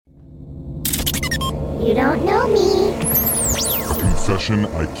You don't know me. Confession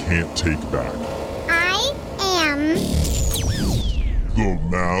I can't take back. I am The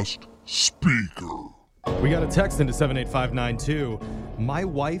Masked Speaker. We got a text into 78592. My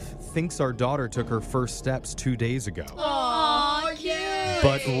wife thinks our daughter took her first steps 2 days ago. Aw, yay!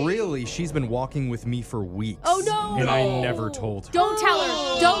 But really, she's been walking with me for weeks. Oh, no! And I never told her. Don't tell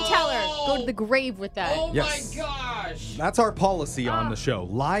her. Don't tell her. Go to the grave with that. Oh Yes. my gosh. That's our policy on the show.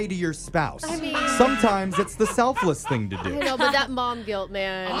 Lie to your spouse. I mean- Sometimes it's the selfless thing to do. I know, but that mom guilt,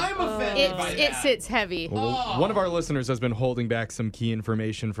 man. I'm offended by that. It sits heavy. Well, one of our listeners has been holding back some key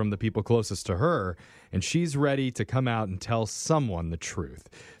information from the people closest to her, and she's ready to come out and tell someone the truth.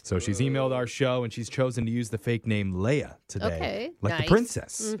 So she's emailed our show, and she's chosen to use the fake name Leia today. Okay, like the nice.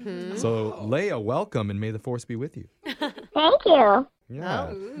 princess. So Leia, welcome, and may the force be with you. Thank you. Yeah.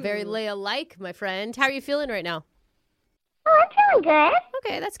 Oh, very Leia-like, my friend. How are you feeling right now? Oh, I'm feeling good.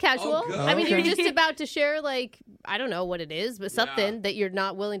 Okay, that's casual. good. I mean, you're Okay. just about to share, like, I don't know what it is, but something that you're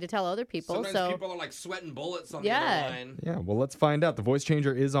not willing to tell other people. Sometimes so people are like sweating bullets on Yeah. the line. Yeah, well, let's find out. The voice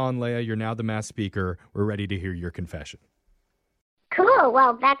changer is on, Leia. You're now the mass speaker. We're ready to hear your confession. Cool.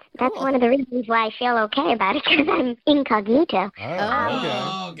 Well, that's Cool. one of the reasons why I feel okay about it, because I'm incognito.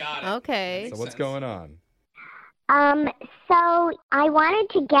 Oh, Oh, got it. okay. So what's going on? So I wanted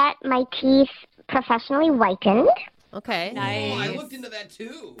to get my teeth professionally whitened. Okay. Oh, I looked into that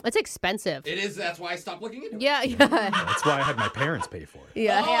too. That's expensive. It is. That's why I stopped looking into it. Yeah, yeah. That's why I had my parents pay for it.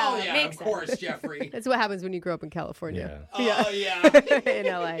 Yeah. Oh, yeah, makes of course, Jeffrey. That's what happens when you grow up in California. Oh, yeah. In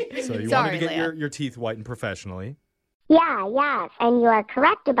LA. So you Sorry, wanted to get Leia. your teeth whitened professionally. Yeah, yes. And you are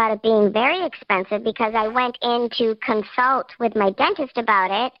correct about it being very expensive, because I went in to consult with my dentist about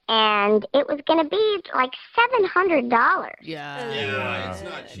it, and it was going to be like $700. Yeah. Yeah, it's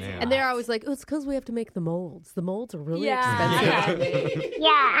not cheap. Man. And they're always like, oh, it's because we have to make the molds. The molds are really Yeah. expensive. Yeah,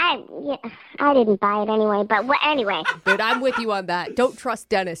 I didn't buy it anyway, but anyway. Dude, I'm with you on that. Don't trust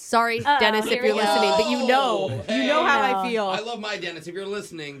Dennis. Sorry, Dennis, if here you're we listening, go. but you know how I feel. I love my dentist. If you're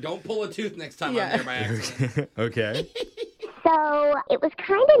listening, don't pull a tooth next time Yeah. I'm there by accident. Okay. So it was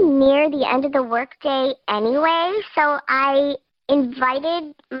kind of near the end of the workday anyway, so I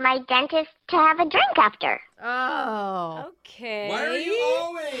invited my dentist to have a drink after. Oh. Okay. Why are you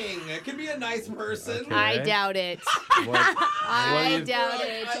owing? It could be a nice person. Okay. I doubt it. What I doubt Brooke,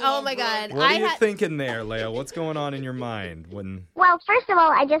 it. I Oh love my God. Brooke. are you thinking there, Leia? What's going on in your mind when? Well, first of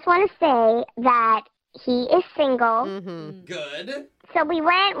all, I just want to say that he is single. Mm-hmm. Good. So we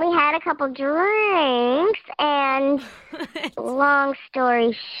went, we had a couple drinks, and long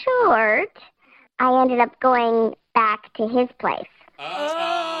story short, I ended up going back to his place.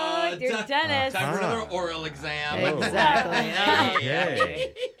 Dear Dennis. Time for another oral exam. Exactly.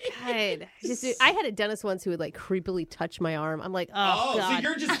 Okay. God. I had a dentist once who would like creepily touch my arm. I'm like, oh, Oh, God. so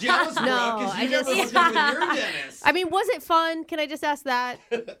you're just jealous, Brooke, No, because I you never just- looked up with your dentist. I mean, was it fun? Can I just ask that?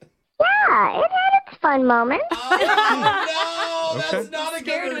 Yeah, it had its fun moments. Oh, no, that's Okay. not a good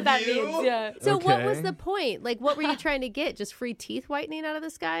Scared review. what that means. Yeah. So what was Okay. the point? Like, what were you trying to get? Just free teeth whitening out of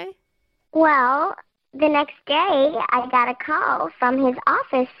this guy? Well, the next day, I got a call from his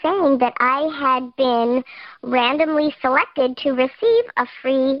office saying that I had been randomly selected to receive a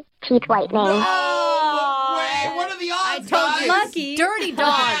free teeth whitening. Oh, wait, what are the odds, told guys? you. Lucky. Dirty dog.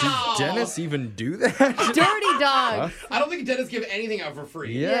 Wow. Dennis even do that? Dirty dog. I don't think dentists give anything out for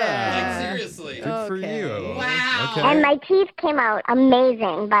free. Yeah. Like, seriously. Good for Okay. you. Wow. Okay. And my teeth came out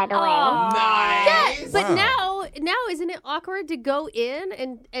amazing, by the way. Nice. But Wow. now isn't it awkward to go in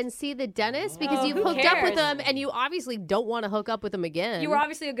and see the dentist because Oh, you've who hooked up with cares? them and you obviously don't want to hook up with them again? You were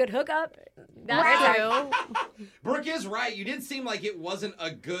obviously a good hookup. That's Wow. true. Brooke is right. You did seem like it wasn't a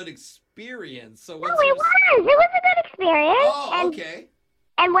good experience. So Oh, what's it your... was. It was a good experience. Oh, okay.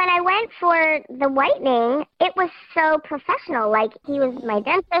 And when I went for the whitening, it was so professional. Like, he was my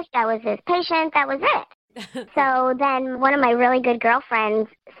dentist, I was his patient, that was it. So then one of my really good girlfriends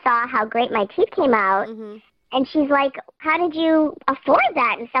saw how great my teeth came out, and she's like, how did you afford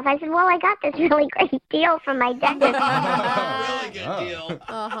that and stuff? I said, well, I got this really great deal from my dentist. Really good deal.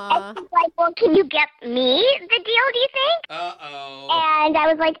 Uh-huh. And she's like, well, can you get me the deal, do you think? Uh-oh. And I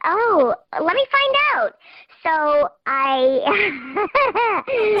was like, oh, let me find out. So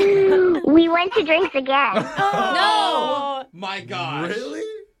we went to drinks again. No. My gosh. Really?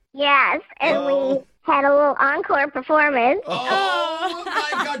 Yes, and Oh. had a little encore performance. Oh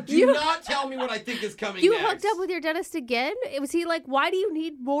my God! Do not tell me what I think is coming You next. hooked up with your dentist again? Was he like, why do you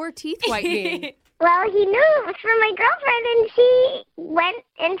need more teeth whitening? Well, he knew it was for my girlfriend, and she went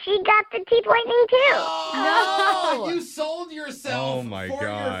and she got the teeth whitening too. Oh, No. you sold yourself Oh, my for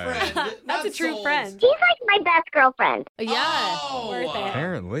God. your friend. That's a Not true sold. friend. She's like my best girlfriend. Yeah. Oh. Worth it.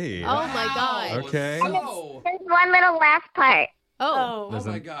 Apparently. Oh, my God. Okay. So, There's one little last part. Oh. oh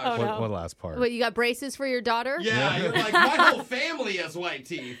my gosh. Oh, no. What last part? What, you got braces for your daughter? Yeah, you're like, my whole family has white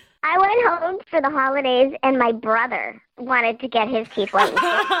teeth. I went home for the holidays, and my brother wanted to get his teeth whitened.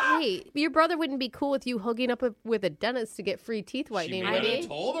 Wait, your brother wouldn't be cool with you hooking up with a dentist to get free teeth whitening, She would would he? have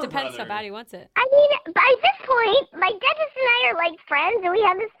told her Depends brother. how bad he wants it. I mean, by this point, my dentist and I are like friends, and we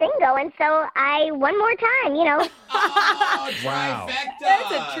have this thing going. So one more time, Oh, Wow. trifecta.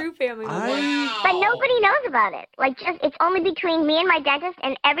 That's a true family moment. Wow. But nobody knows about it. Like, it's only between me and my dentist,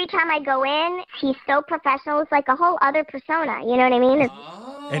 and every time I go in, he's so professional. It's like a whole other persona. You know what I mean? Oh.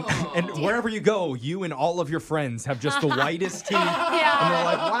 And wherever you go, you and all of your friends have just the whitest teeth. Yeah. And they're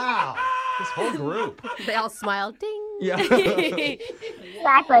like, wow, this whole group. They all smile. Ding. Yeah.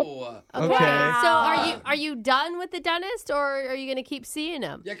 Exactly. Oh. Okay. So are you done with the dentist, or are you going to keep seeing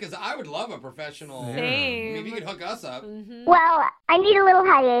him? Yeah, because I would love a professional. Yeah. I Same. mean, if you could hook us up. Well, I need a little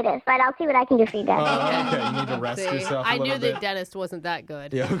hiatus, but I'll see what I can do for you guys. Oh, okay. You need to rest See, yourself a I little knew bit. the dentist wasn't that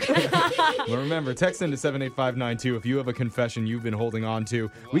good. Yeah, okay. Well, remember, text into 78592 if you have a confession you've been holding on to.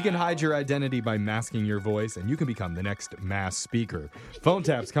 We can hide your identity by masking your voice, and you can become the next mass speaker. Phone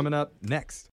taps coming up next.